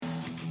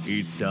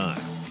It's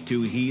time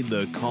to heed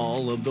the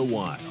call of the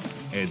wild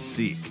and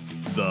seek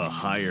the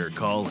higher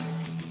calling.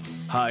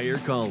 Higher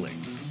Calling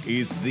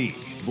is the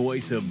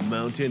voice of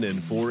mountain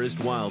and forest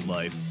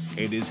wildlife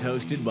and is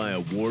hosted by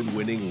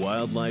award-winning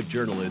wildlife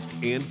journalist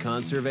and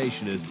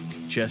conservationist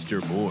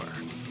Chester Moore.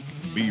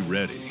 Be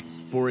ready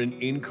for an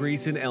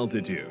increase in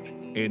altitude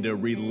and a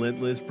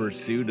relentless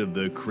pursuit of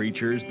the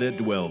creatures that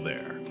dwell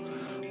there.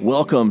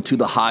 Welcome to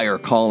the Higher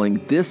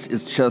Calling. This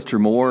is Chester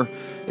Moore,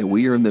 and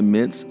we are in the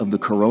midst of the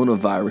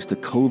coronavirus, the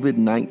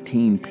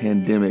COVID-19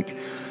 pandemic.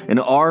 In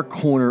our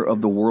corner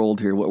of the world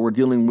here, what we're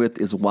dealing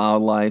with is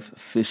wildlife,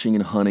 fishing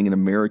and hunting in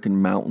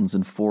American mountains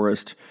and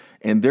forests.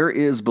 And there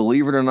is,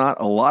 believe it or not,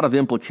 a lot of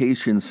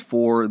implications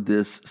for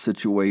this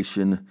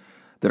situation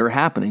that are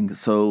happening.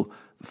 So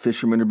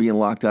fishermen are being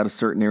locked out of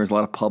certain areas, a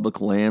lot of public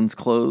lands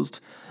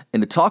closed.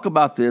 And to talk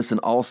about this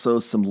and also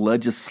some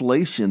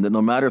legislation that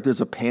no matter if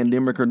there's a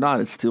pandemic or not,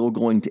 it's still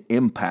going to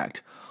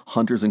impact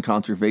hunters and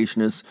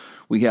conservationists,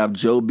 we have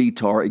Joe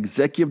Betar,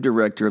 Executive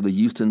Director of the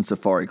Houston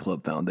Safari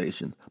Club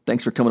Foundation.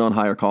 Thanks for coming on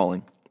Higher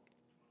Calling.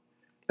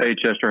 Hey,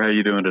 Chester, how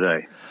you doing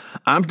today?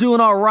 I'm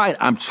doing all right.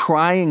 I'm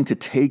trying to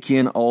take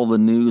in all the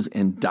news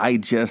and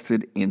digest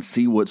it and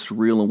see what's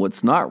real and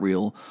what's not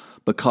real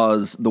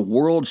because the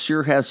world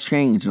sure has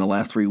changed in the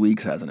last 3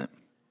 weeks, hasn't it?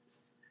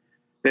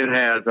 It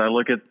has. I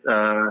look at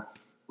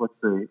what's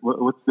a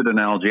good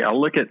analogy? I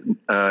look at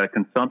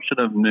consumption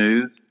of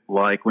news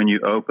like when you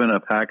open a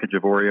package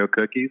of Oreo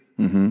cookies,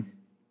 and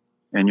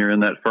you're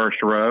in that first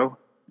row,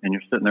 and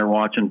you're sitting there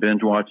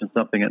binge watching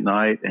something at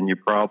night, and you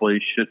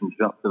probably shouldn't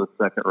jump to the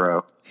second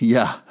row.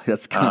 Yeah,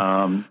 that's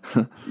kind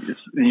of...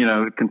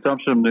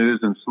 consumption of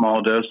news in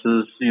small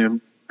doses.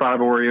 5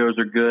 Oreos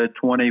are good,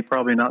 20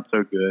 probably not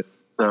so good.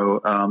 So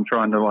I'm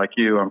trying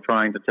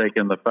to take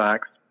in the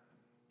facts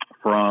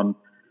from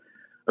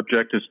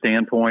objective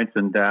standpoints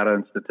and data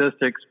and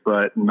statistics,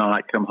 but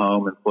not come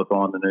home and flip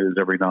on the news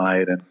every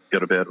night and go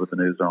to bed with the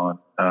news on.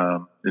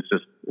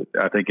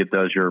 I think it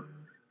does your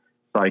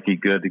psyche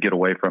good to get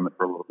away from it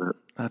for a little bit.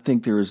 I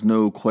think there is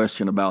no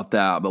question about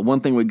that. But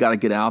one thing we got to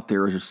get out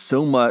there is there's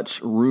so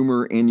much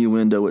rumor,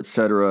 innuendo, et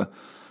cetera,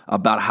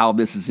 about how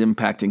this is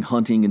impacting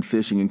hunting and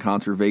fishing and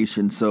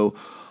conservation. So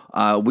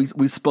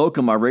we spoke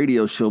on my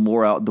radio show,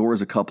 More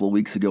Outdoors, a couple of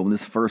weeks ago when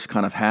this first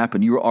kind of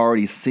happened. You were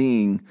already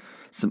seeing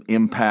some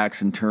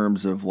impacts in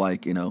terms of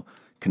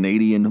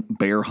Canadian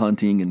bear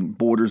hunting and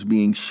borders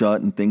being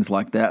shut and things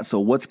like that. So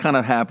what's kind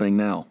of happening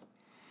now?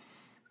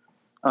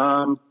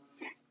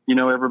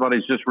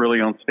 Everybody's just really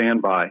on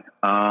standby.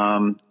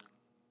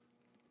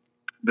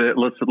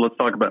 Let's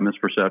talk about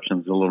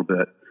misperceptions a little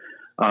bit.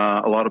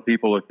 A lot of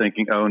people are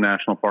thinking,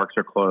 national parks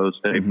are closed,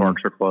 state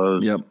parks are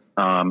closed. Yep.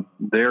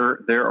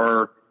 There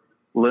are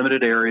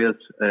limited areas.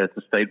 It's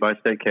a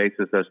state-by-state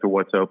cases as to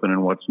what's open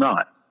and what's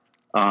not.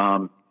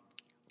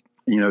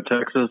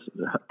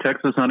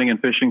 Texas hunting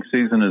and fishing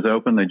season is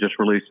open. They just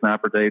released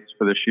snapper dates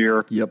for this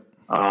year. Yep.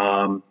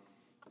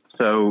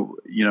 So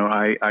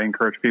I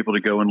encourage people to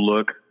go and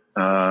look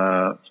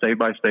state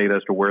by state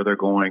as to where they're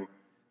going,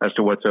 as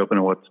to what's open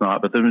and what's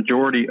not. But the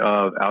majority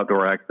of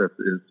outdoor access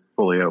is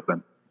fully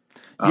open.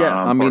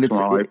 Yeah,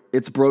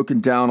 it's broken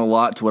down a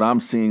lot to what I'm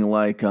seeing,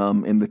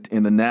 in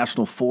the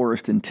national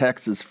forest in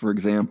Texas, for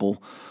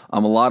example. A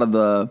lot of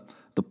the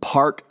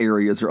park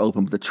areas are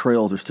open, but the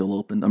trails are still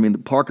open. I mean, the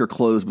park are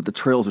closed, but the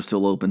trails are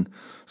still open.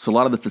 So a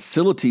lot of the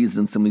facilities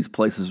in some of these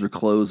places are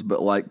closed,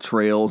 but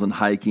trails and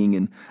hiking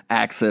and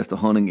access to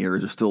hunting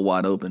areas are still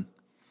wide open.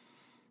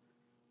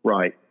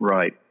 Right.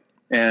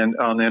 And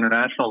on the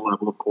international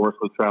level, of course,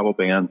 with travel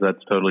bans,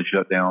 that's totally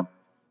shut down.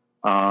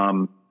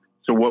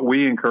 So what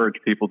we encourage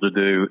people to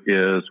do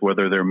is,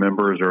 whether they're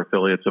members or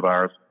affiliates of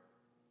ours,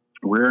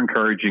 we're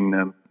encouraging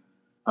them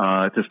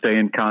to stay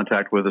in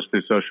contact with us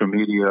through social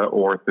media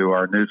or through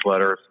our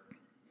newsletters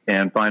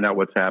and find out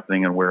what's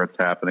happening and where it's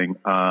happening.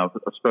 I've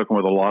spoken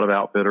with a lot of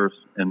outfitters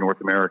in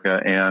North America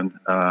and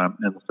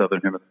in the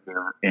Southern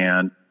Hemisphere,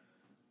 and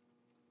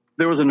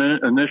there was an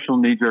initial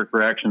knee-jerk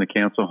reaction to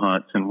cancel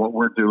hunts. And what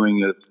we're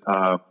doing is,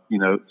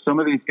 some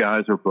of these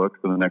guys are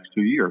booked for the next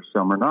 2 years,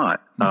 some are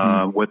not.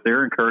 What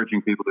they're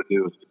encouraging people to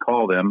do is to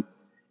call them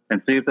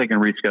and see if they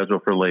can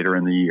reschedule for later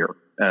in the year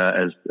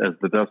as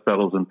the dust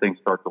settles and things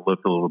start to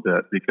lift a little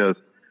bit. Because,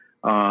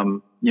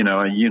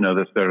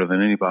 this better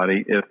than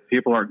anybody, if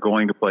people aren't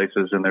going to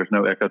places and there's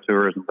no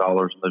ecotourism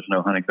dollars and there's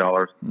no hunting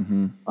dollars,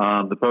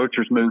 the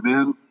poachers move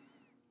in.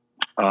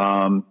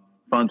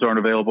 Funds aren't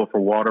available for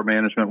water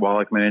management,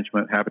 wildlife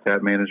management,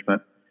 habitat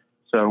management.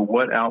 So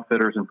what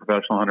outfitters and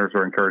professional hunters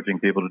are encouraging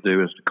people to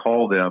do is to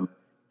call them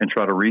and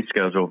try to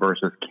reschedule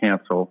versus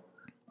cancel,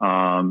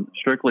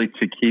 strictly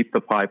to keep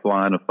the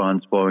pipeline of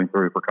funds flowing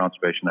through for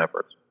conservation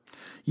efforts.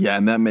 Yeah,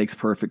 and that makes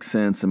perfect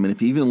sense. I mean,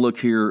 if you even look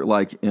here,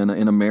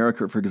 in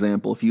America, for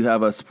example, if you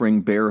have a spring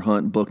bear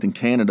hunt booked in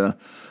Canada,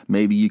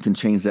 maybe you can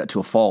change that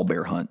to a fall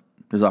bear hunt.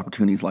 There's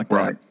opportunities like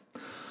that.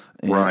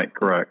 Right.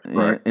 Correct.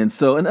 And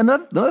so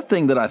another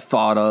thing that I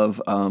thought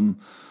of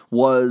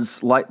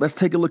was like, let's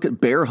take a look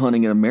at bear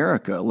hunting in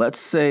America. Let's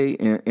say,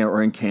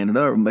 or in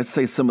Canada, or let's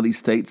say some of these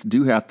states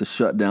do have to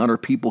shut down, or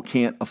people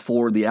can't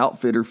afford the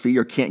outfitter fee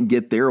or can't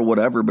get there or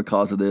whatever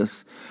because of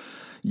this.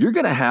 You're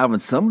going to have in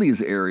some of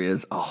these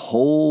areas a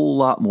whole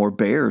lot more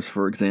bears,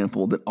 for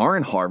example, that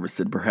aren't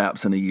harvested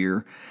perhaps in a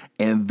year.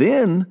 And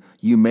then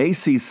you may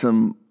see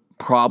some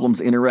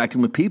problems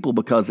interacting with people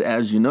because,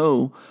 as you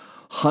know,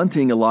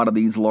 hunting a lot of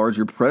these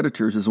larger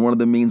predators is one of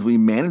the means we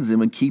manage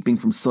them and keeping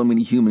from so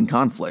many human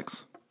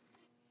conflicts.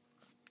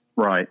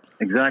 Right,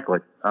 exactly.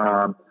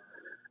 I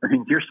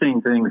mean, you're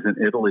seeing things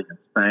in Italy and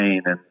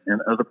Spain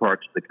and other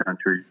parts of the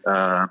country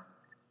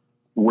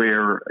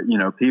where,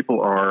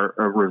 people are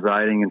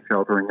residing and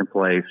sheltering in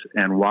place,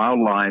 and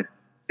wildlife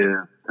is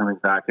coming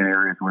back in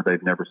areas where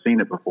they've never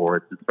seen it before.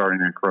 It's starting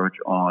to encroach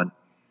on,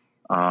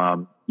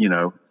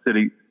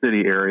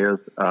 city areas.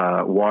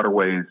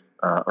 Waterways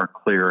are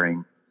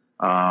clearing.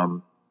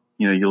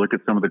 You look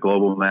at some of the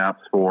global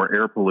maps for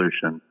air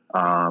pollution,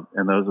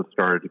 and those have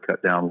started to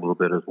cut down a little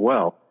bit as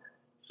well.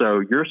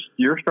 So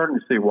you're starting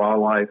to see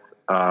wildlife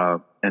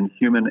and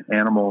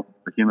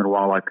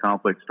human-wildlife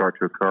conflicts start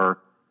to occur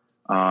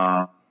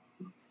on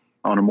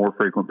a more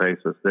frequent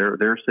basis.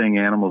 They're seeing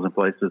animals in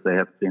places they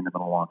haven't seen them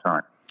in a long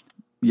time.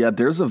 Yeah,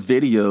 there's a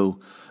video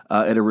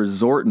at a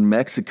resort in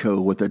Mexico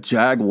with a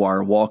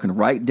jaguar walking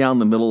right down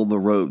the middle of the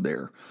road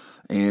there.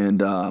 And,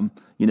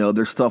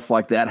 there's stuff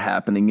like that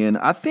happening. And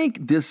I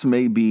think this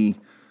may be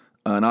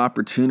an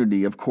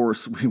opportunity. Of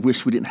course, we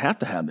wish we didn't have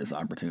to have this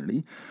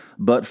opportunity,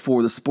 but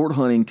for the sport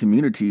hunting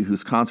community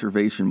who's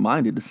conservation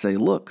minded to say,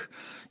 look,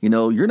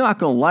 you're not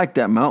going to like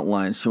that mountain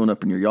lion showing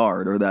up in your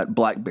yard or that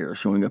black bear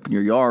showing up in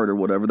your yard or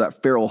whatever,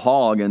 that feral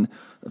hog. And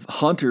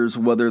hunters,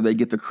 whether they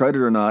get the credit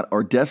or not,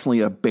 are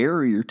definitely a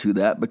barrier to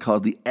that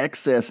because the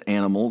excess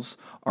animals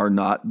are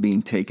not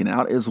being taken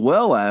out, as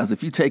well as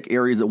if you take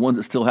areas that ones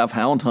that still have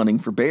hound hunting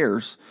for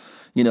bears,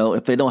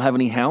 if they don't have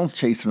any hounds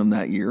chasing them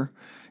that year,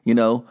 they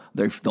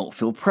don't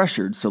feel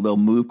pressured. So they'll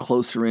move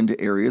closer into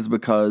areas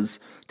because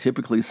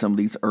typically some of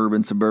these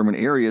urban, suburban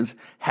areas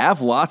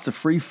have lots of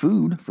free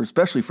food,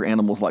 especially for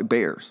animals like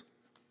bears.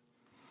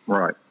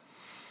 Right.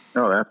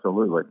 Oh,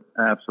 absolutely.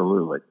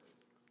 Absolutely.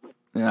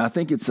 Yeah, I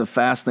think it's a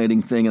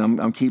fascinating thing, and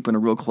I'm keeping a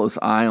real close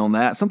eye on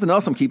that. Something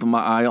else I'm keeping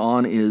my eye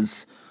on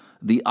is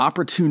the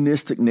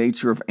opportunistic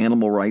nature of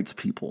animal rights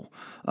people.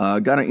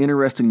 Got an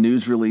interesting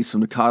news release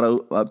from the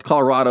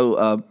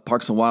Colorado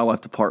Parks and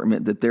Wildlife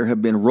Department that there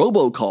have been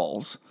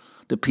robocalls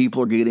that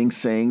people are getting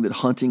saying that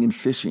hunting and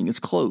fishing is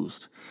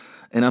closed.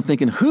 And I'm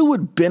thinking, who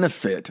would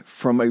benefit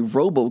from a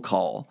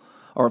robocall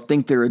or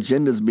think their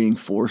agenda is being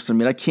forced? I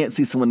mean, I can't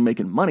see someone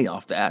making money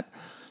off that.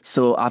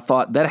 So I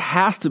thought that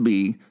has to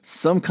be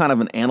some kind of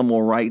an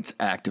animal rights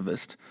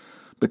activist,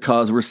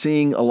 because we're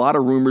seeing a lot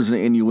of rumors and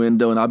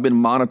innuendo, and I've been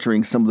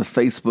monitoring some of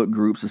the Facebook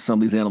groups of some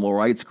of these animal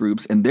rights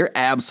groups, and they're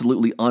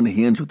absolutely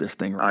unhinged with this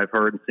thing. I've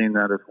heard and seen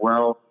that as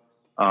well.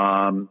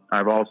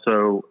 I've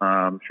also,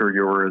 I'm sure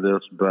you're aware of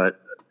this, but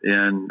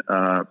it's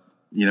kind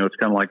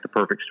of like the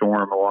perfect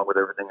storm along with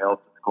everything else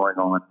that's going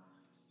on,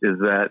 is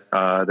that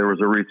there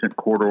was a recent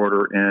court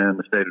order in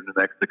the state of New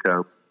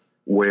Mexico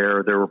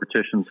where there were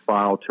petitions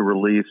filed to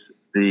release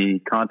the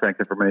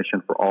contact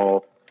information for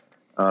all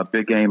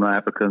big game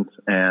applicants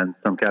and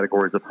some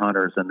categories of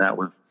hunters, and that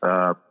was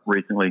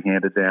recently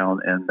handed down,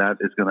 and that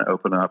is going to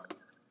open up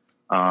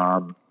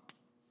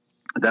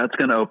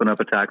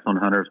attacks on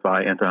hunters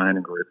by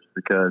anti-hunting groups,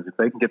 because if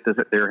they can get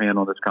their hand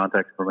on this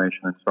contact information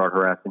and start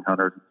harassing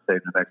hunters in the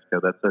state of New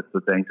Mexico, that sets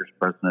a dangerous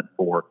precedent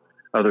for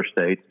other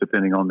states,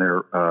 depending on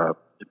their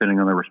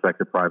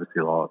respective privacy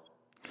laws.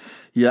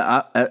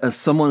 Yeah, as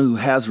someone who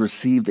has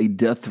received a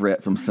death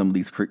threat from some of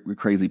these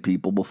crazy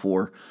people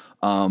before,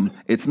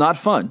 it's not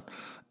fun.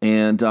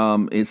 And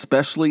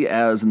especially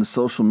as in the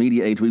social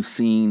media age, we've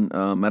seen,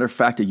 matter of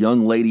fact, a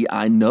young lady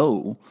I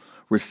know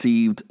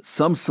received,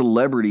 some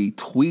celebrity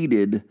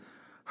tweeted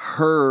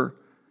her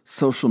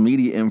social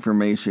media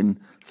information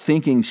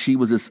thinking she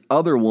was this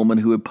other woman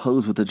who had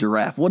posed with a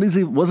giraffe.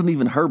 Wasn't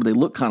even her, but they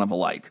look kind of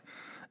alike.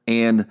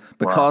 And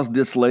because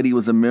this lady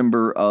was a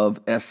member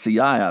of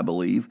SCI, I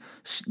believe,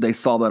 they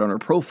saw that on her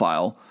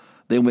profile.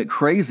 They went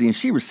crazy, and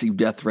she received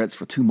death threats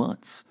for 2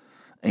 months.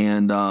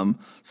 And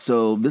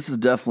so this is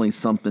definitely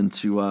something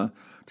to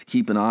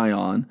keep an eye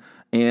on.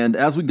 And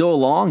as we go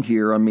along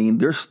here, I mean,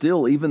 there's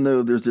still, even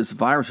though there's this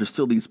virus, there's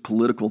still these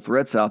political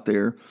threats out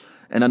there.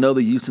 And I know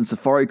the Houston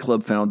Safari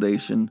Club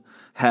Foundation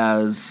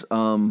has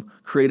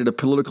created a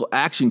political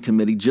action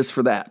committee just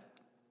for that.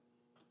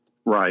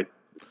 Right.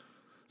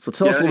 So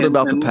tell us a little bit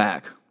about the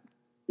PAC.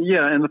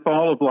 Yeah, in the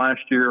fall of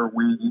last year,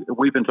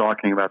 we've been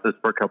talking about this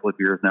for a couple of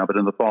years now, but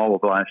in the fall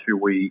of last year,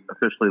 we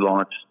officially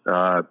launched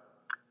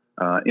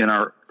in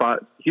our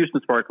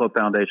Houston Safari Club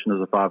Foundation is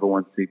a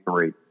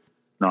 501c3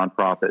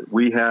 nonprofit.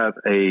 We have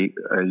a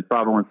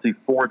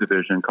 501c4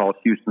 division called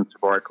Houston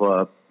Safari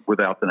Club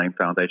without the name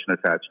foundation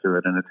attached to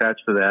it, and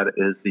attached to that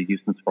is the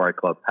Houston Safari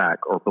Club PAC,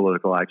 or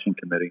Political Action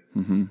Committee.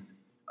 Mm-hmm.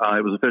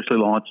 It was officially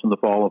launched in the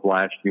fall of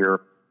last year.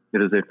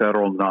 It is a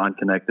federal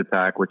non-connected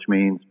PAC, which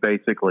means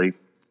basically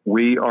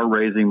we are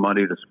raising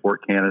money to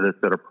support candidates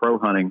that are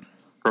pro-hunting,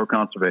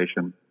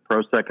 pro-conservation,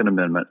 pro-Second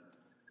Amendment,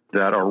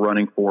 that are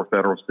running for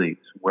federal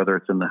seats, whether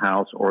it's in the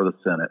House or the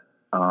Senate.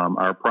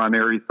 Our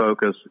primary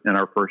focus in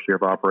our first year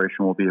of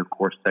operation will be, of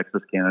course,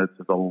 Texas candidates.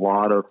 There's a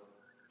lot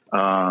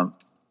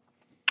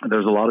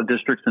of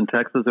districts in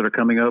Texas that are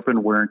coming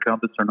open where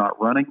incumbents are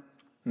not running.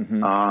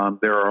 Mm-hmm.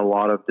 There are a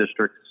lot of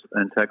districts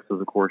in Texas,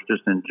 of course,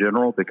 just in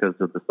general because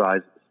of the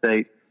size of the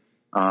state.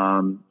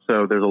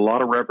 So there's a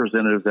lot of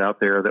representatives out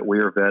there that we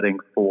are vetting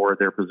for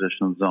their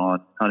positions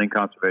on hunting,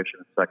 conservation,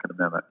 and Second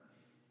Amendment.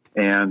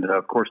 And,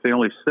 of course, the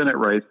only Senate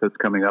race that's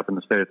coming up in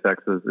the state of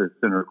Texas is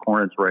Senator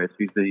Cornyn's race.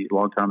 He's the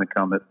longtime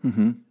incumbent,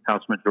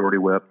 House Majority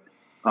Whip.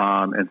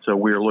 And so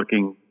we're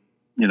looking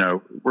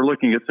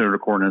at Senator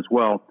Cornyn as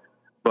well.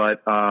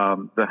 But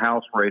the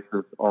House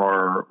races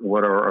are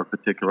what are of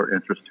particular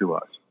interest to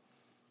us.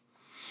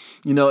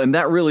 And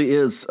that really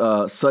is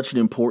such an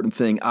important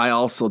thing. I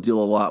also deal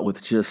a lot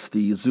with just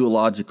the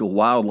zoological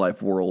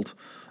wildlife world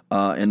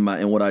in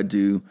what I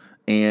do.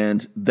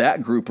 And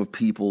that group of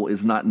people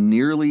is not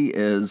nearly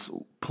as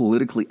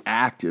politically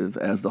active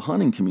as the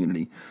hunting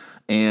community.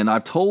 And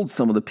I've told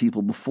some of the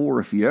people before,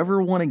 if you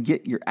ever want to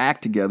get your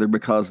act together,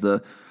 because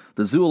the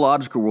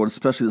zoological world,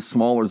 especially the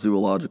smaller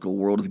zoological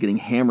world, is getting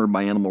hammered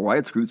by animal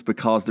rights groups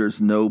because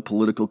there's no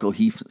political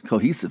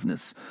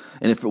cohesiveness.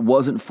 And if it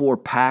wasn't for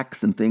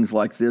PACs and things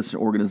like this,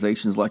 and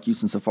organizations like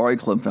Houston Safari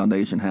Club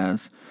Foundation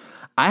has,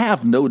 I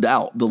have no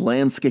doubt the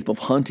landscape of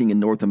hunting in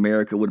North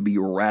America would be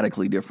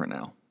radically different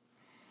now.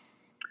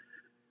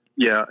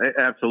 Yeah,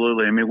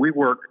 absolutely. I mean, we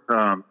work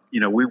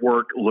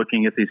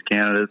looking at these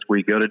candidates.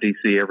 We go to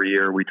DC every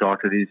year. We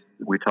talk to these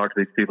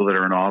people that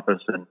are in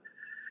office and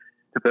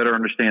to better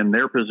understand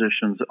their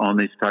positions on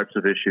these types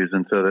of issues,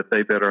 and so that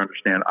they better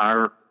understand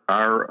our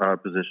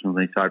position on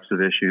these types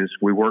of issues.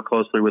 We work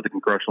closely with the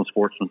Congressional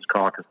Sportsmen's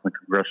Caucus and the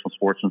Congressional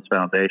Sportsmen's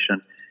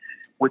Foundation,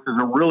 which is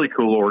a really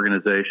cool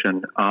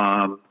organization.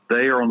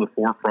 They are on the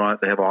forefront.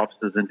 They have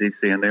offices in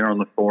DC, and they are on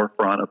the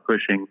forefront of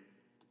pushing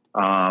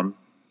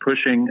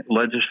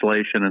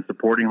legislation and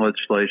supporting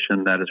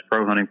legislation that is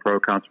pro-hunting,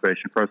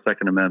 pro-conservation,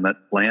 pro-Second Amendment,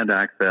 land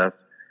access,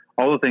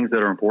 all the things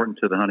that are important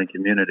to the hunting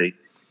community.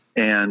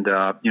 And,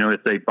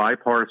 it's a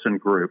bipartisan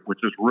group, which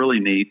is really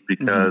neat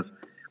because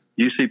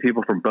you see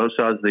people from both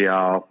sides of the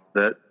aisle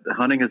that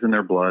hunting is in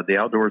their blood. The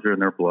outdoors are in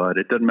their blood.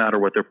 It doesn't matter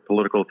what their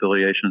political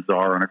affiliations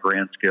are on a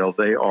grand scale.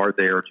 They are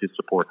there to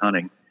support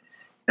hunting.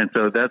 And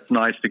so that's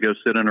nice to go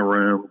sit in a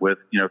room with,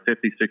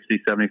 50,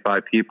 60,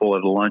 75 people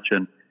at a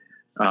luncheon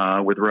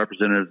with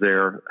representatives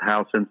there,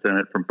 House and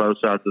Senate, from both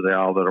sides of the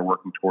aisle that are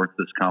working towards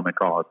this common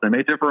cause. They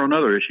may differ on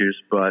other issues,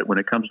 but when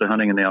it comes to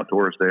hunting in the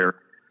outdoors, they're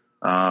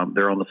on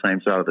the same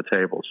side of the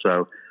table.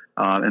 So,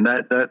 and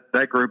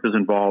that group is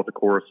involved, of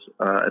course,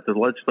 at the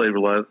legislative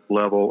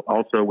level,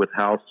 also with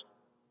House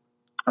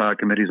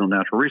committees on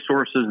natural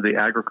resources, the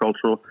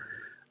Agricultural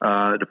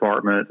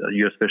Department,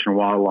 U.S. Fish and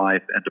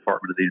Wildlife, and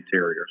Department of the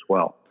Interior as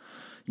well.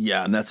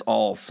 Yeah, and that's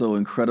all so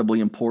incredibly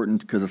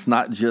important because it's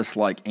not just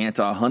like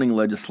anti-hunting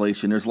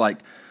legislation. There's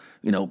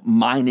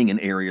mining in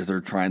areas they're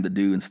trying to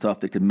do and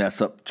stuff that could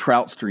mess up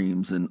trout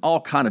streams and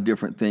all kind of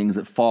different things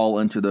that fall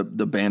into the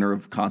banner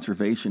of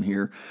conservation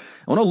here.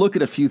 I want to look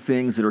at a few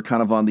things that are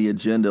kind of on the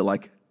agenda,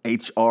 like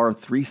H.R.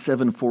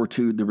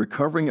 3742, the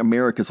Recovering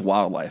America's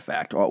Wildlife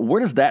Act. Where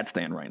does that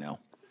stand right now?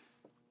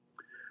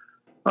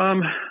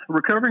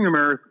 Recovering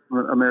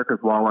America's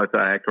Wildlife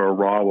Act, or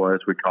RAWA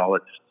as we call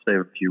it, just to say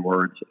a few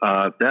words,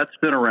 that's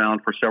been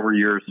around for several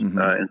years in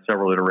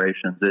several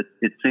iterations.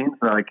 It seems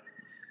like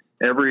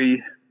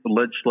every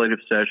legislative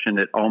session,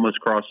 it almost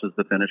crosses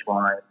the finish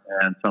line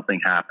and something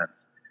happens.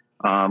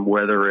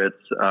 Whether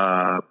it's,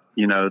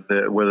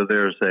 whether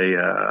there's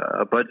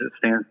a budget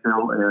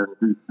standstill in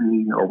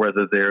D.C. or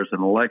whether there's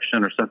an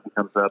election or something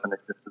comes up and it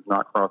just does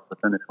not cross the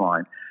finish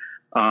line.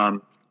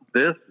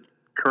 This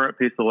current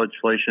piece of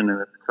legislation in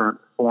its current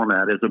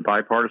format is a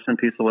bipartisan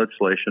piece of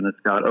legislation. It's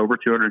got over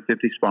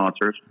 250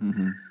 sponsors.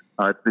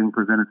 It's being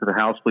presented to the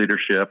House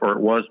leadership, or it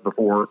was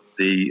before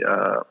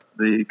the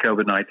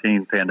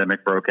COVID-19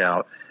 pandemic broke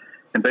out.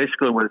 And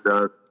basically what it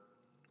does,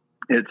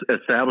 it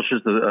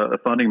establishes a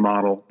funding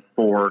model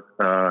for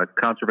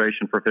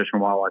conservation for fish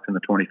and wildlife in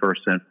the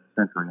 21st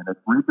century. And it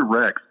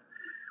redirects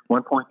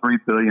 $1.3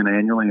 billion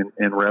annually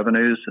in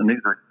revenues. And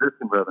these are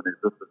existing revenues.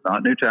 This is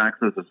not new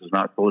taxes. This is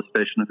not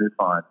solicitation of new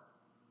funds.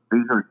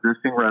 These are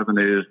existing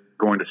revenues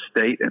going to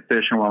state and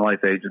fish and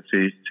wildlife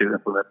agencies to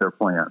implement their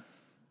plans.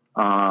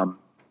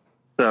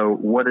 So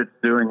what it's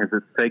doing is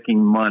it's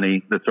taking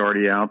money that's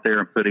already out there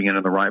and putting it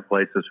in the right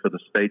places for the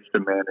states to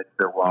manage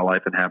their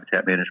wildlife and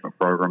habitat management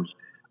programs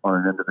on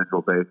an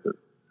individual basis.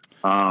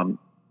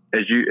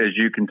 As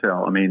you can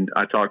tell, I mean,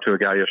 I talked to a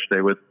guy yesterday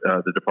with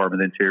the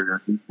Department of the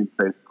Interior. He's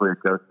basically a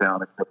ghost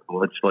town except for the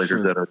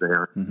legislators that are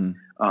there.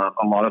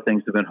 A lot of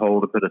things have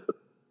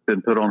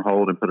been put on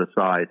hold and put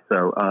aside.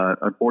 So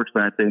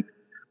unfortunately, I think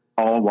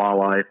all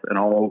wildlife and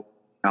all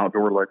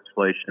outdoor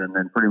legislation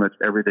and pretty much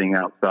everything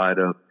outside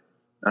of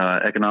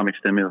economic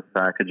stimulus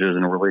packages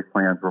and relief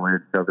plans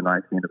related to COVID-19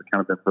 have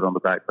kind of been put on the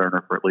back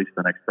burner for at least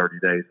the next 30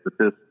 days. But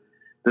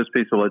this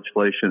piece of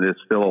legislation is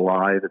still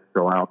alive. It's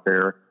still out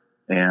there.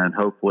 And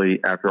hopefully,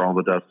 after all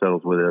the dust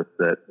settles with this,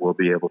 that we'll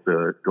be able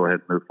to go ahead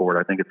and move forward.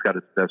 I think it's got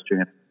its best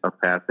chance of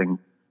passing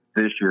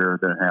this year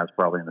than it has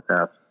probably in the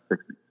past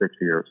six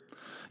years.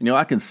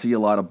 I can see a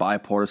lot of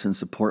bipartisan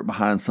support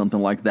behind something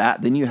like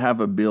that. Then you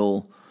have a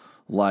bill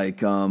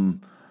like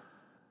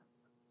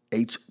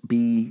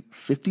HB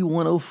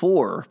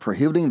 5104,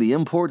 prohibiting the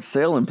import,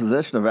 sale, and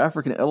possession of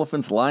African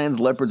elephants, lions,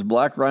 leopards,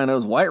 black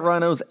rhinos, white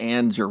rhinos,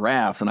 and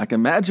giraffes. And I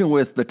can imagine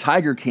with the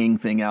Tiger King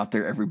thing out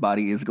there,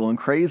 everybody is going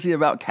crazy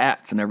about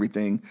cats and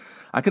everything.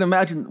 I can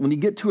imagine when you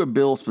get to a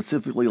bill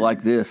specifically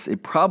like this,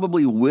 it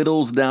probably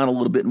whittles down a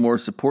little bit more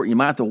support. You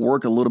might have to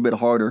work a little bit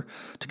harder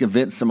to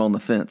convince them on the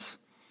fence.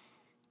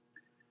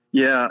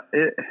 Yeah,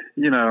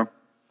 I'm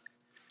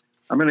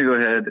going to go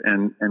ahead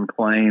and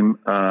claim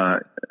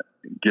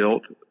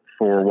guilt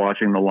for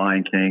watching The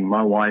Lion King.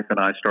 My wife and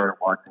I started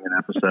watching an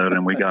episode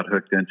and we got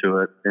hooked into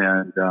it.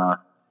 And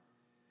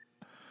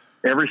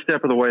every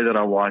step of the way that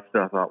I watched,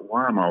 I thought,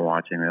 why am I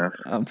watching this?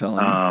 I'm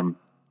telling you.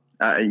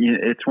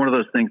 It's one of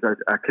those things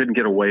I couldn't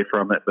get away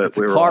from it. But it's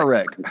a car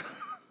wreck.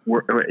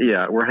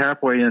 We're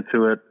halfway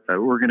into it.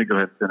 We're going to go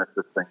ahead and finish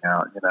this thing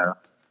out.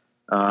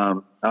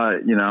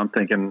 I'm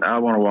thinking I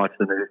want to watch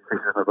the new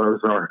season of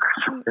Ozark.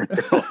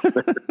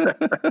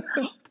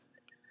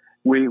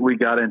 We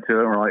got into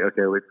it and we're like,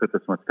 okay, we put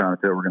this much time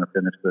into it. We're going to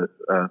finish this.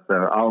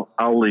 So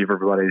I'll leave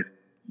everybody's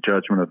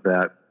judgment of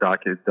that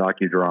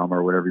docudrama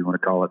or whatever you want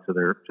to call it to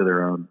their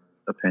own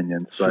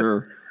opinions.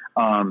 Sure.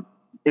 But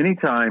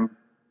anytime,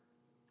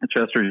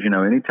 Chester,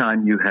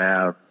 anytime you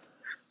have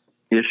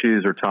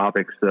issues or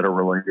topics that are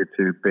related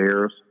to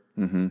bears,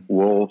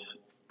 wolves,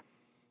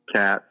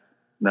 cats,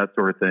 that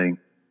sort of thing,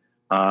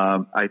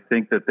 I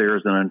think that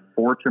there's an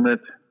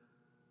unfortunate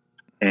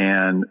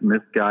and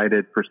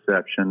misguided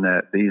perception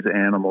that these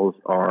animals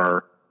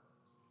are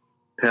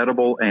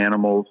petable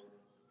animals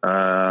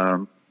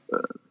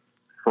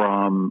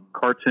from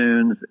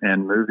cartoons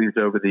and movies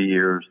over the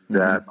years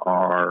that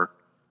are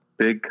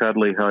big,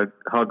 cuddly,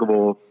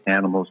 huggable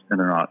animals, and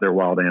they're not. They're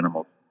wild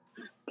animals.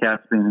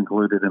 Cats being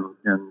included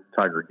in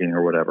Tiger King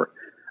or whatever.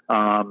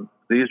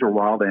 These are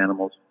wild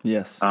animals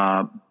yes,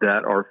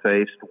 that are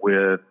faced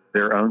with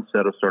their own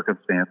set of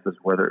circumstances,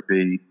 whether it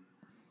be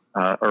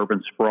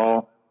urban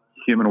sprawl,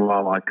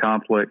 human-wildlife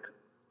conflict,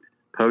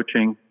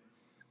 poaching,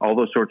 all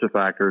those sorts of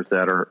factors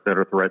that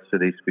are threats to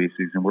these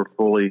species, and we're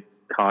fully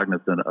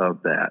cognizant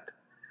of that.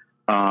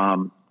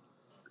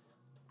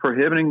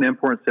 Prohibiting the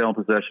import, sale, and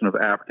possession of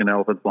African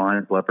elephants,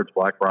 lions, leopards,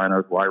 black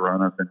rhinos, white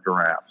rhinos, and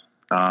giraffes.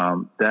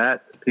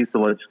 That piece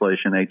of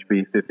legislation,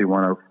 HB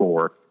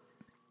 5104,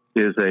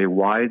 is a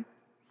wide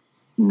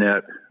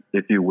net,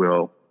 if you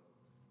will,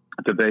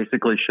 to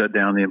basically shut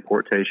down the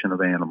importation of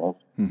animals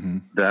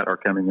that are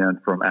coming in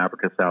from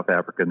Africa, South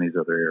Africa, and these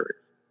other areas.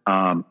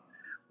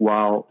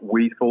 While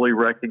we fully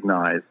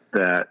recognize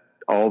that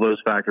all those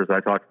factors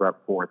I talked about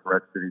before are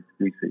threats to these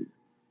species,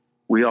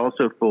 we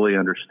also fully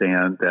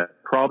understand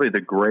that probably the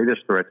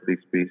greatest threat to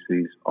these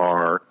species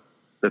are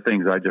the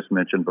things I just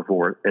mentioned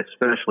before,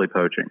 especially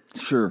poaching.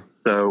 Sure.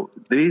 So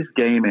these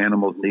game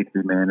animals need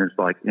to be managed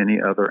like any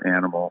other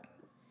animal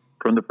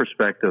from the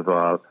perspective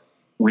of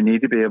we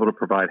need to be able to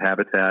provide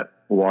habitat,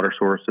 water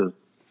sources,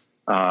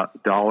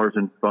 dollars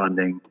and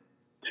funding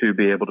to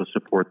be able to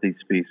support these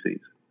species.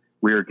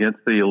 We are against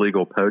the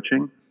illegal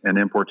poaching and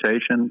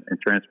importation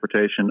and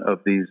transportation of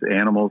these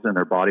animals and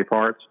their body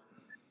parts.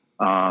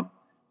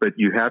 But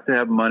you have to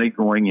have money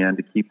going in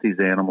to keep these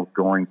animals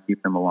going,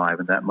 keep them alive.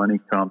 And that money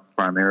comes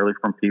primarily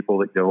from people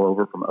that go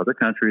over from other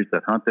countries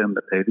that hunt them,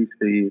 that pay these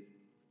fees,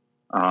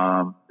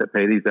 that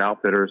pay these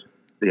outfitters.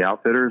 The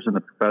outfitters and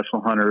the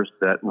professional hunters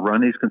that run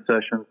these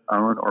concessions,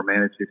 own or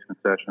manage these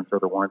concessions, are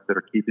the ones that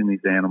are keeping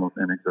these animals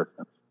in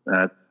existence.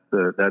 That's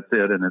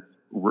it in its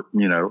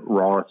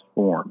rawest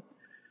form.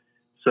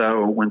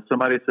 So when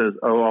somebody says,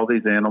 "Oh, all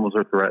these animals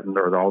are threatened,"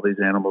 or "all these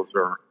animals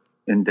are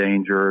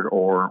endangered,"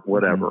 or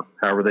whatever,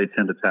 however they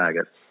tend to tag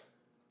it,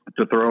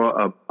 to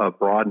throw a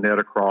broad net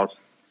across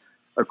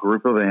a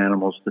group of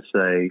animals to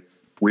say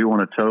we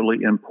want to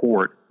totally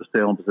import the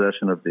sale and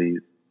possession of these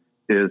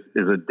is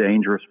a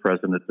dangerous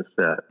precedent to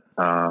set.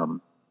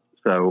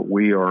 So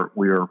we are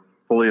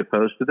fully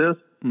opposed to this.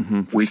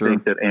 We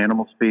think that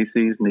animal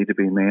species need to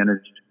be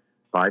managed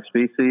by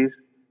species,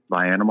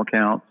 by animal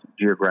counts,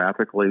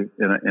 geographically,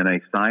 in a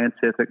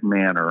scientific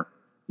manner,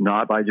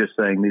 not by just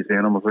saying these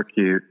animals are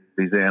cute,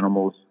 these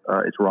animals,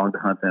 it's wrong to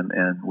hunt them,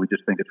 and we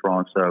just think it's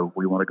wrong, so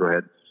we want to go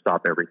ahead and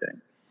stop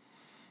everything.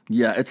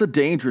 Yeah, it's a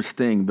dangerous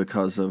thing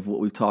because of what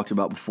we've talked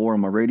about before on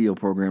my radio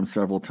program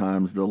several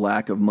times, the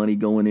lack of money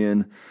going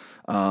in.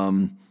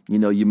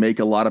 You make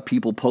a lot of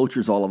people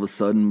poachers all of a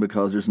sudden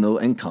because there's no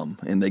income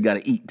and they got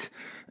to eat.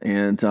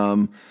 And,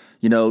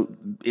 You know,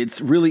 it's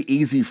really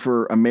easy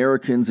for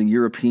Americans and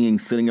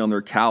Europeans sitting on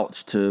their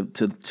couch to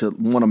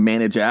want to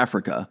manage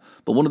Africa.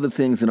 But one of the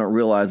things they don't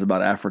realize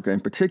about Africa in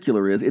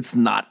particular is it's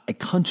not a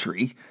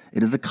country.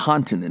 It is a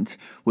continent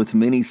with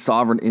many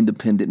sovereign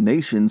independent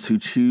nations who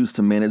choose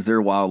to manage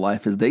their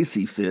wildlife as they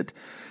see fit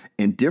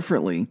and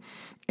differently.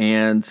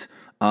 And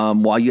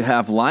while you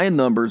have lion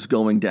numbers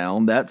going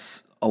down,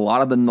 that's a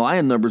lot of the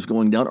lion numbers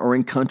going down are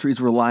in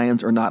countries where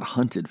lions are not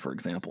hunted, for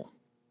example.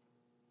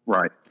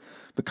 Right.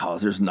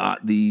 Because there's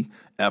not the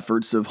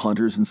efforts of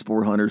hunters and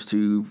sport hunters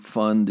to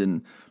fund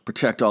and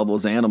protect all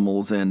those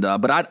animals. And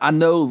but I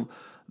know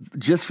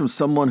just from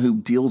someone who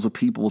deals with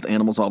people with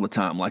animals all the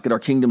time, like at our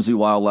Kingdom Zoo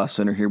Wildlife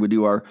Center here, we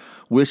do our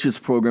Wishes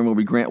program where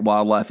we grant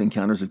wildlife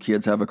encounters if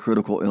kids have a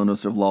critical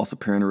illness or have lost a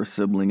parent or a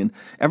sibling. And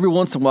every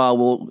once in a while,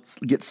 we'll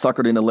get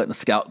suckered into letting a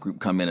scout group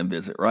come in and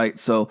visit, right?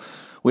 So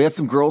we had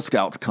some Girl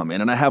Scouts come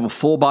in, and I have a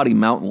full-body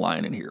mountain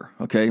lion in here,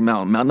 okay?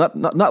 Mountain,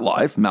 not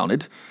live,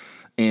 mounted.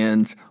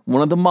 And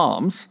one of the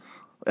moms,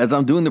 as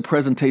I'm doing the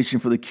presentation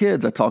for the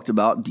kids, I talked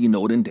about, do you know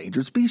what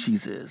endangered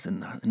species is?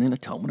 And then I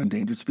tell them what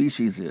endangered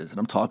species is. And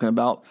I'm talking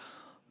about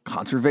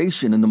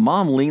conservation. And the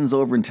mom leans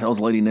over and tells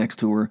the lady next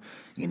to her,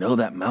 you know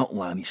that mountain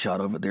lion you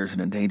shot over there is an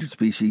endangered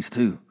species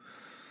too.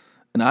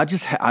 And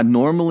I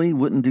normally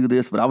wouldn't do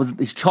this, but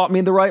it caught me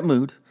in the right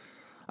mood.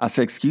 I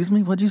said, excuse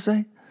me, what'd you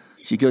say?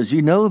 She goes,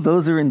 you know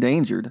those are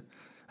endangered.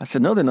 I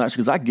said, no, they're not. She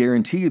goes, I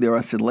guarantee you there. I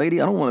said, lady,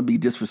 I don't want to be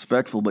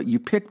disrespectful, but you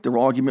picked the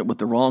argument with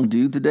the wrong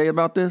dude today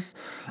about this.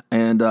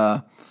 And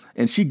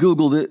she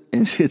Googled it,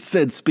 and it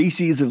said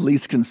species of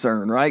least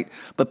concern, right?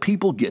 But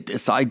people get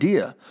this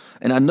idea.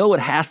 And I know it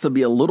has to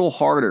be a little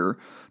harder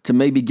to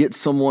maybe get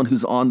someone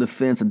who's on the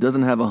fence and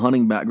doesn't have a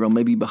hunting background,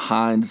 maybe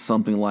behind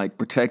something like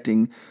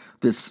protecting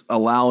this,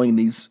 allowing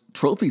these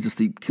trophies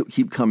to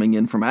keep coming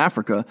in from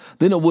Africa,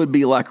 than it would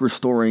be like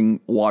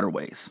restoring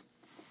waterways.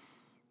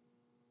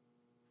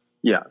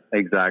 Yeah,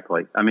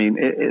 exactly. I mean,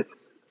 it's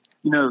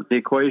the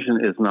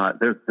equation is not,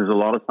 there's a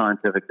lot of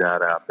scientific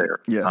data out there.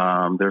 Yes.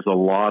 There's a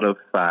lot of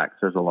facts.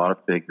 There's a lot of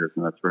figures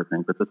and that sort of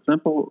thing. But the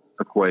simple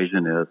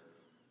equation is,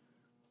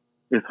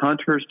 if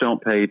hunters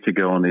don't pay to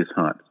go on these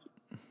hunts,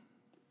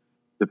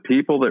 the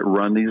people that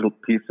run these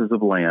pieces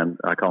of land,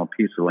 I call them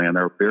pieces of land,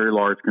 they're very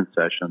large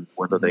concessions,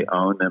 whether they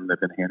own them, they've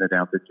been handed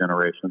down through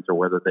generations, or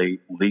whether they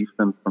lease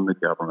them from the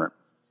government.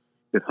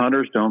 If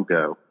hunters don't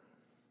go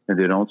and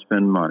they don't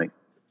spend money,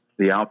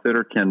 the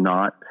outfitter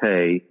cannot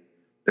pay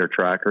their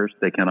trackers.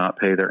 They cannot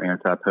pay their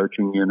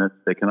anti-poaching units.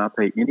 They cannot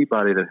pay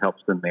anybody that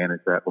helps them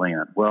manage that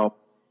land. Well,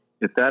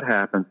 if that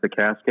happens, the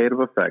cascade of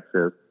effects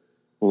is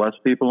less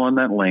people on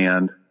that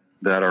land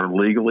that are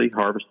legally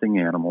harvesting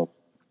animals,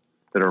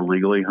 that are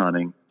legally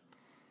hunting,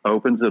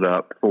 opens it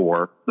up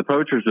for the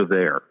poachers are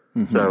there.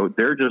 Mm-hmm. So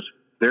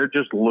they're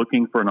just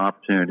looking for an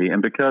opportunity.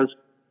 And because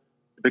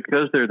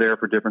they're there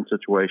for different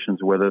situations,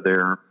 whether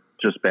they're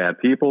just bad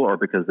people or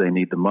because they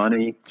need the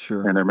money,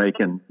 sure, and they're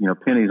making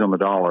pennies on the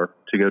dollar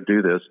to go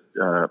do this,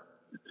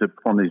 to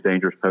perform these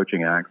dangerous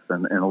poaching acts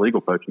and illegal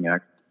poaching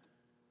acts.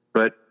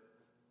 But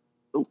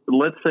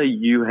let's say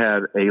you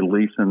had a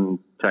lease in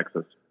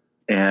Texas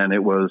and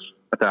it was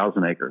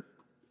 1,000 acres,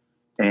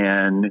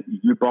 and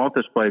you bought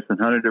this place and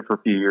hunted it for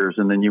a few years,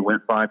 and then you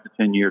went 5 to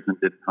 10 years and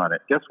didn't hunt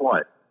it. Guess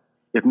what?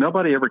 If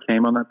nobody ever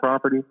came on that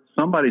property,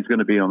 somebody's going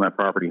to be on that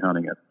property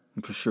hunting it.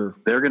 For sure.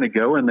 They're going to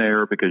go in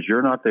there because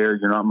you're not there,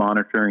 you're not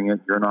monitoring it,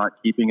 you're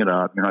not keeping it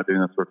up, you're not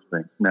doing those sorts of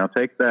things. Now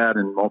take that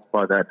and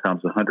multiply that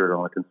times 100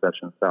 on a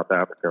concession in South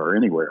Africa or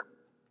anywhere.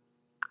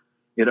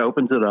 It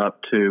opens it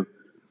up to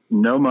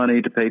no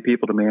money to pay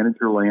people to manage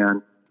your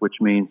land,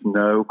 which means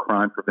no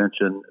crime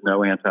prevention,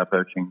 no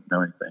anti-poaching,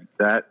 no anything.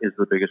 That is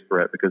the biggest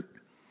threat, because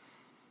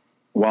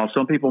while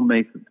some people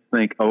may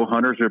think,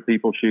 hunters are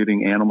people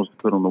shooting animals to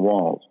put on the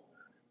walls,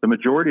 the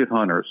majority of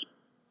hunters,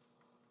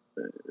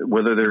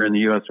 whether they're in the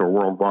U.S. or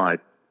worldwide,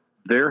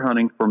 they're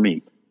hunting for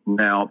meat.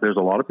 Now, there's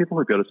a lot of people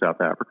who go to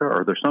South Africa,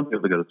 or there's some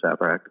people that go to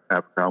South Africa.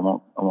 I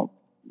won't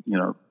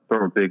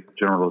throw a big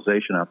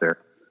generalization out there.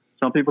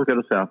 Some people go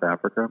to South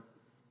Africa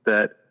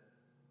that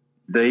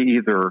they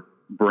either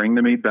bring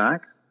the meat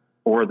back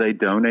or they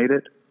donate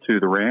it to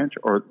the ranch,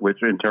 or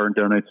which in turn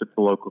donates it to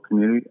the local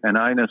community. And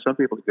I know some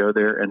people go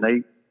there and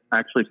they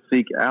actually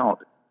seek out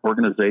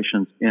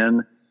organizations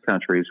in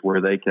countries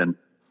where they can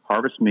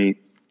harvest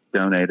meat,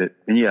 donate it,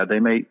 and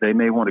they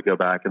may want to go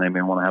back and they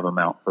may want to have a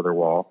mount for their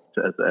wall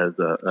as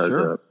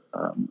a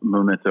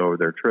memento of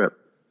their trip.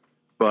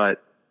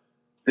 But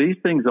these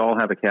things all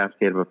have a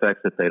cascade of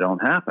effects if they don't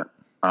happen.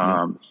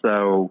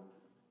 So,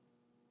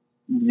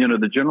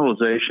 the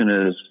generalization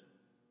is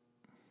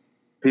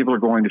people are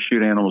going to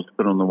shoot animals to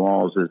put on the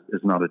walls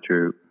is not a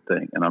true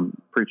thing. And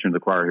I'm preaching to the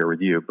choir here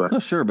with you, but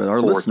but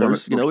our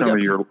listeners,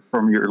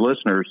 from your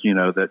listeners,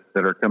 that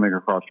are coming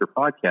across your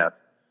podcast,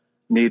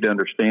 need to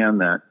understand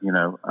that,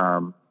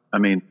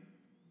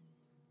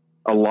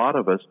 a lot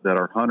of us that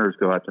are hunters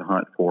go out to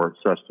hunt for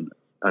sustenance.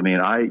 I mean,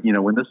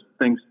 when this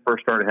thing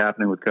first started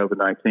happening with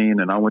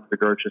COVID-19, and I went to the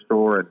grocery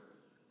store and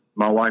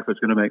my wife was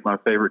going to make my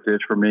favorite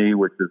dish for me,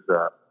 which is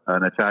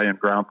an Italian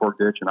ground pork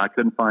dish, and I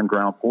couldn't find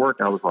ground pork,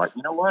 I was like,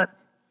 you know what?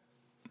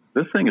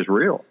 This thing is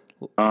real.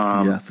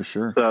 Yeah, for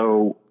sure.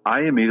 So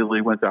I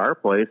immediately went to our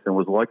place and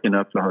was lucky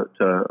enough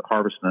to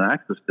harvest an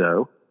Axis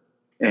doe,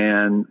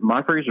 and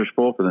my freezer's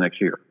full for the next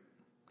year.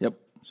 Yep.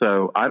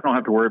 So I don't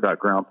have to worry about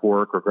ground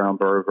pork or ground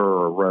burger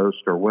or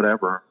roast or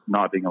whatever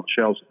not being on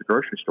the shelves at the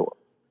grocery store.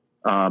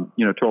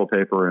 Toilet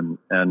paper and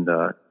hand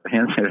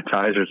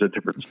sanitizer is a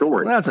different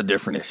story. Well, that's a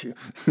different issue.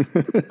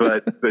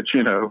 but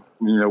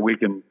we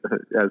can,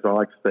 as I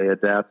like to say,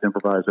 adapt,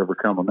 improvise,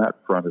 overcome on that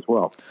front as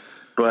well.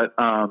 But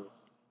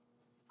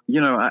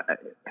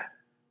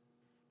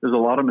there's a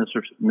lot of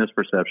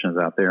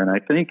misperceptions out there, and I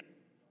think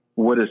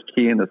what is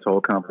key in this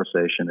whole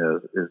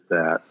conversation is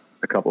that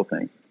a couple of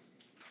things.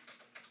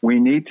 We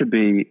need to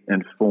be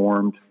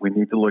informed. We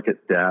need to look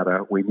at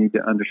data. We need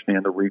to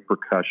understand the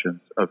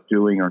repercussions of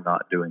doing or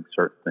not doing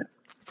certain things.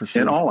 For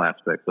sure. In all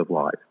aspects of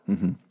life,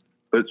 mm-hmm.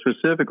 but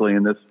specifically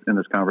in this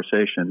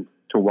conversation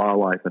to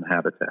wildlife and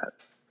habitat.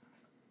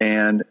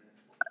 And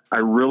I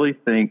really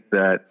think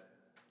that,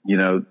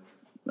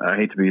 I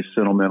hate to be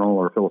sentimental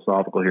or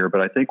philosophical here,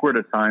 but I think we're at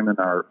a time in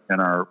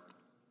our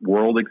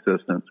world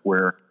existence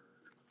where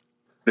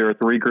there are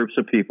three groups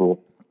of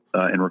people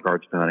in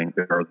regards to hunting.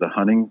 There are the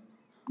hunting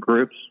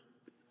groups,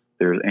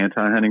 there's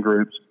anti-hunting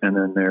groups, and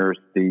then there's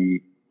the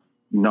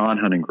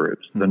non-hunting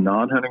groups. Mm-hmm. The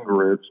non-hunting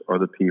groups are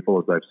the people,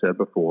 as I've said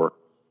before,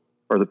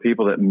 are the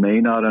people that may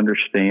not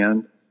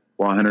understand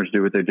why hunters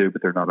do what they do,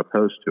 but they're not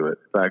opposed to it.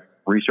 In fact,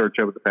 research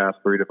over the past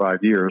 3 to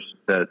 5 years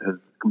that has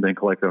been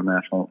collected on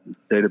national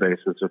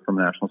databases from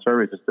national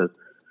surveys that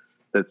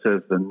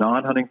says the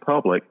non-hunting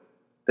public,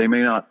 they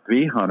may not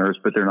be hunters,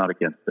 but they're not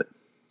against it.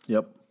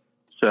 Yep.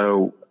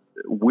 So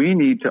we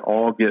need to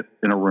all get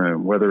in a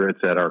room, whether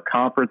it's at our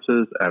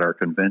conferences, at our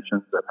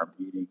conventions, at our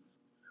meetings.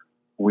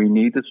 We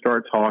need to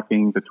start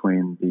talking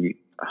between the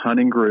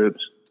hunting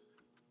groups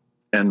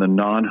and the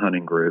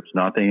non-hunting groups,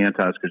 not the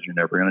antis, because you're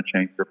never going to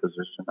change their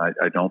position.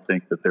 I don't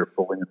think that they're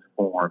fully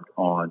informed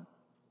on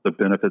the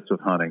benefits of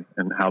hunting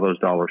and how those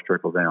dollars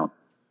trickle down.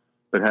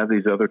 But have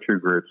these other two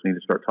groups need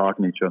to start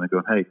talking to each other and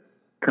going, hey,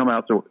 come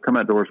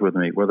outdoors with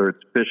me, whether it's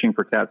fishing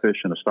for catfish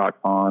in a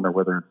stock pond or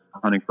whether it's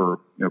hunting for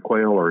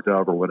quail or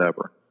dove or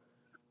whatever.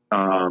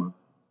 And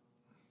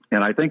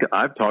I think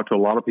I've talked to a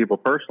lot of people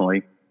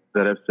personally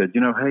that have said,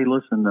 hey,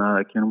 listen,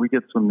 can we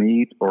get some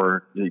meat,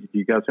 or do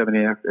you guys have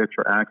any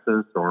extra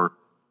axes, or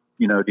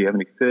do you have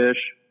any fish?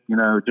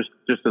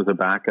 Just as a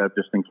backup,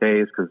 just in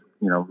case, because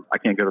I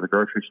can't go to the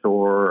grocery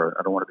store, or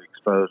I don't want to be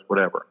exposed,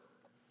 whatever.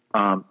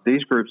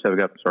 These groups have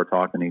got to start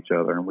talking to each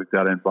other, and we've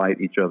got to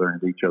invite each other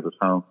into each other's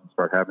homes and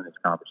start having these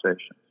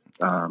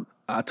conversations.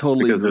 I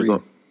totally agree.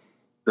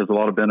 There's a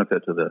lot of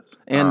benefit to this.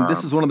 And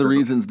this is one of the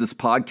reasons this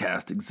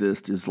podcast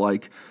exists, is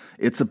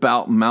it's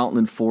about mountain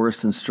and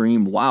forest and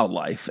stream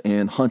wildlife,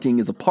 and hunting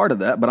is a part of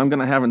that, but I'm going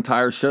to have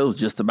entire shows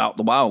just about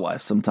the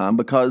wildlife sometime,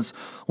 because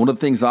one of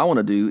the things I want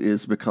to do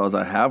is, because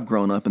I have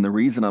grown up, and the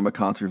reason I'm a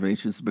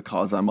conservationist is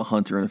because I'm a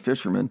hunter and a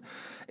fisherman,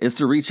 is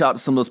to reach out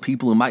to some of those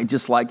people who might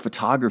just like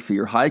photography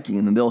or hiking,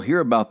 and then they'll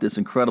hear about this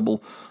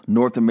incredible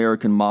North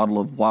American model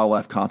of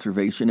wildlife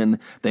conservation, and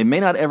they may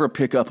not ever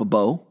pick up a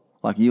bow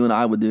like you and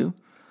I would do,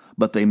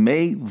 but they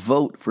may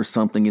vote for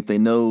something if they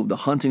know the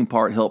hunting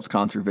part helps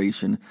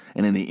conservation.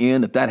 And in the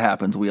end, if that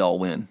happens, we all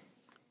win.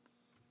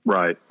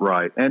 Right.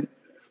 And,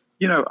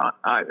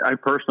 I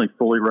personally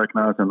fully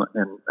recognize, and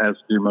as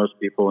do most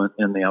people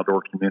in the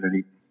outdoor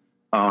community,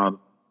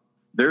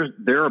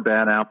 there are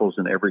bad apples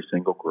in every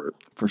single group.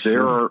 For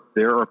sure.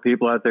 There are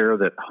people out there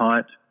that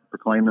hunt,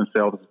 proclaim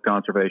themselves as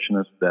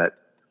conservationists, that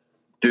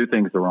do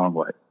things the wrong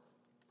way.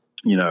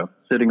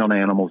 Sitting on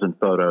animals in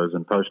photos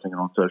and posting it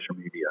on social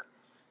media.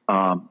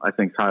 I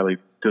think is highly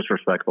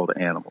disrespectful to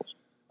animals.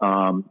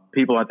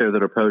 People out there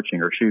that are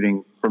poaching or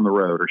shooting from the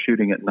road or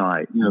shooting at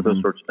night,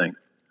 those sorts of things.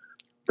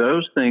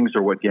 Those things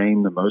are what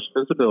gain the most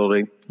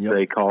visibility. Yep.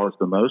 They cause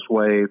the most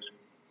waves,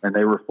 and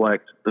they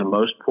reflect the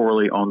most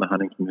poorly on the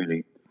hunting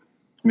community.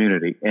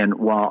 And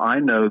while I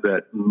know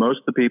that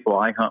most of the people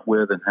I hunt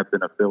with and have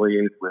been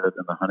affiliated with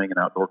in the hunting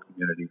and outdoor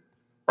community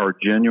are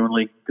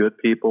genuinely good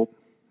people,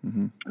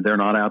 mm-hmm. They're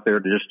not out there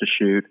just to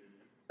shoot.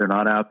 They're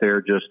not out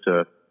there just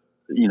to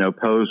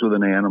pose with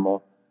an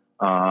animal.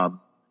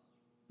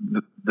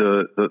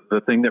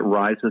 The thing that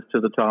rises to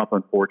the top,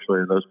 unfortunately,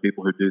 are those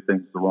people who do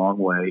things the wrong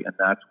way, and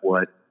that's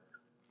what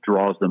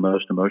draws the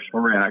most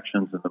emotional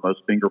reactions and the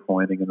most finger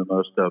pointing and the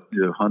most of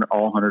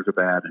all hunters are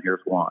bad, and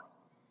here's why.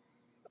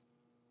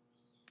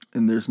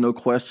 And there's no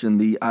question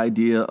the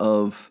idea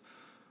of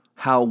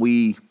how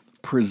we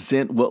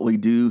present what we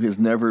do has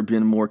never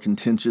been more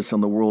contentious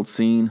on the world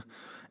scene,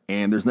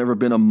 and there's never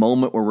been a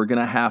moment where we're going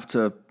to have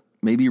to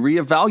maybe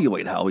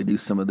reevaluate how we do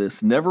some of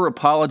this. Never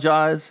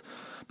apologize,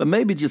 but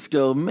maybe just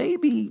go,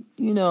 maybe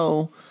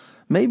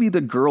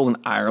the girl in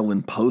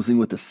Ireland posing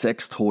with the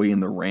sex toy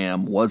in the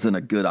ram wasn't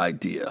a good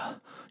idea.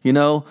 You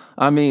know,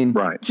 I mean,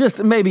 Right.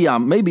 just maybe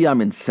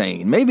I'm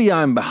insane. Maybe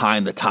I'm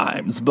behind the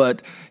times,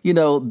 but you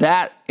know,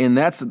 that's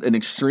an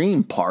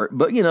extreme part,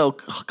 but you know,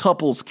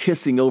 couples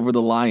kissing over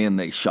the lion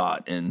they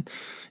shot, and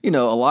you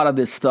know, a lot of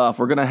this stuff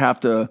we're going to have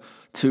to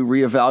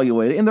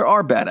reevaluate it. And there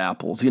are bad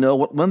apples. You know,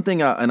 one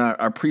thing I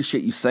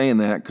appreciate you saying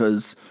that,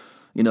 because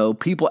you know,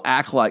 people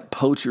act like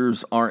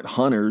poachers aren't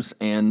hunters,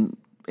 and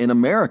in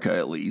America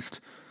at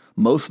least,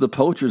 most of the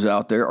poachers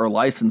out there are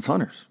licensed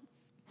hunters.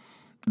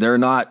 They're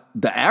not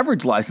the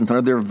average licensed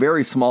hunter. They're a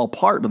very small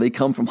part, but they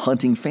come from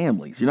hunting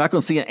families. You're not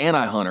going to see an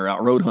anti-hunter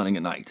out road hunting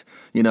at night,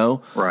 you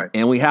know? Right.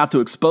 And we have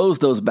to expose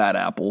those bad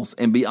apples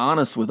and be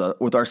honest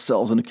with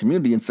ourselves in the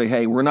community and say,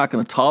 hey, we're not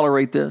going to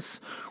tolerate this.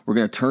 We're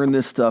going to turn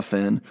this stuff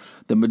in.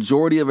 The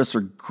majority of us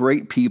are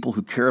great people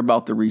who care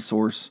about the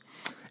resource.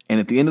 And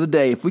at the end of the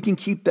day, if we can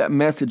keep that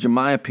message, in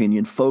my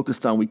opinion,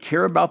 focused on we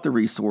care about the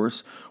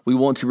resource, we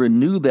want to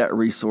renew that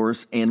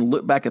resource and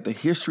look back at the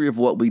history of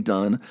what we've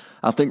done,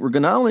 I think we're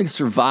going to not only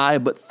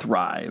survive, but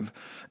thrive.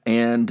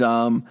 And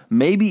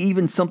maybe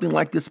even something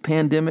like this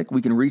pandemic,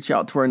 we can reach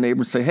out to our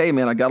neighbors and say, hey,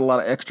 man, I got a lot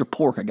of extra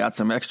pork. I got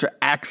some extra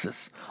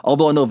Axis.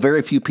 Although I know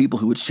very few people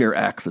who would share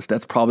Axis.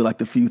 That's probably like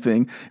the few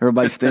thing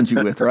everybody's stingy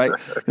with, right?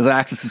 Because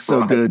Axis is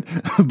so good.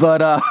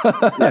 But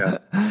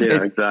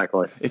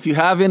exactly. If you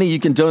have any, you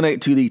can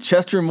donate to the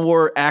Chester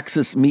Moore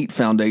Axis Meat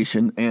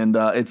Foundation, and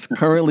it's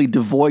currently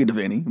devoid of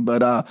any.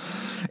 But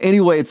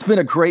anyway, it's been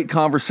a great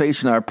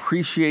conversation. I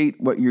appreciate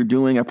what you're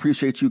doing. I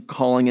appreciate you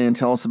calling in and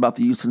telling us about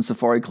the Houston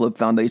Safari Club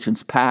Foundation's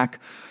PAC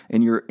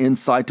and your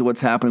insight to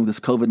what's happening with this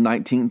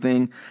COVID-19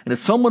 thing. And if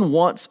someone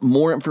wants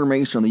more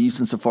information on the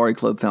Houston Safari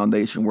Club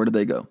Foundation, where do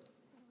they go?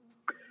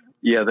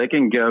 Yeah, they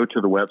can go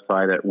to the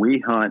website at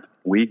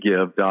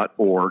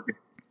wehuntwegive.org,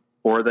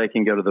 or they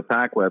can go to the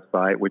PAC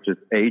website, which is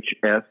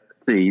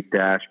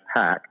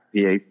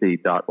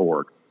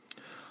hsc-pac.org.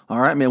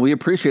 All right, man. We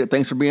appreciate it.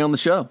 Thanks for being on the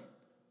show.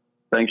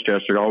 Thanks,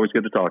 Chester. Always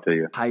good to talk to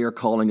you. Higher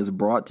Calling is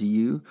brought to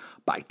you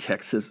by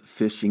Texas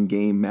Fish and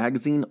Game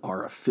Magazine,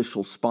 our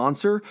official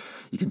sponsor.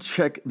 You can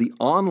check the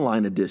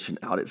online edition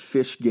out at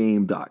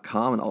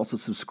fishgame.com and also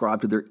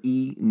subscribe to their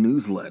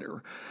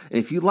e-newsletter. And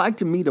if you'd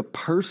like me to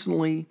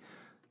personally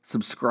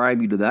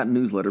subscribe you to that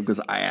newsletter, because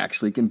I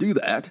actually can do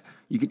that,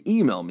 you can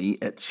email me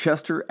at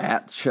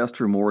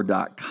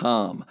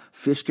chester@chestermore.com.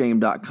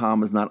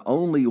 Fishgame.com is not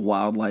only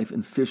wildlife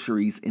and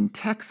fisheries in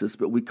Texas,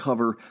 but we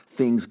cover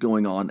things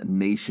going on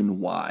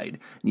nationwide.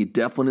 And you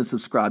definitely need to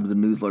subscribe to the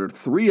newsletter.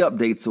 3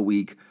 updates a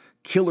week.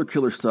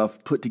 Killer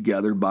stuff put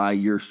together by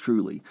yours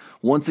truly.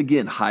 Once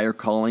again, Higher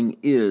Calling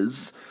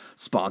is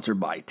sponsored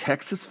by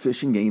Texas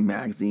Fish and Game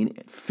Magazine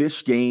at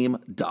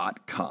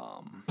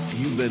fishgame.com.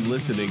 You've been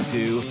listening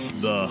to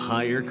The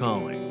Higher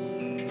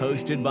Calling,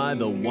 hosted by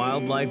the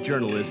wildlife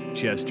journalist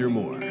Chester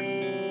Moore.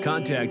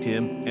 Contact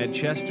him at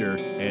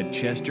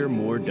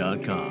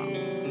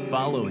chester@chestermoore.com.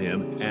 Follow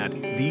him at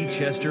The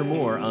Chester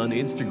Moore on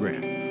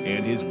Instagram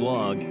and his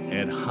blog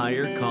at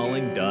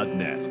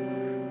highercalling.net.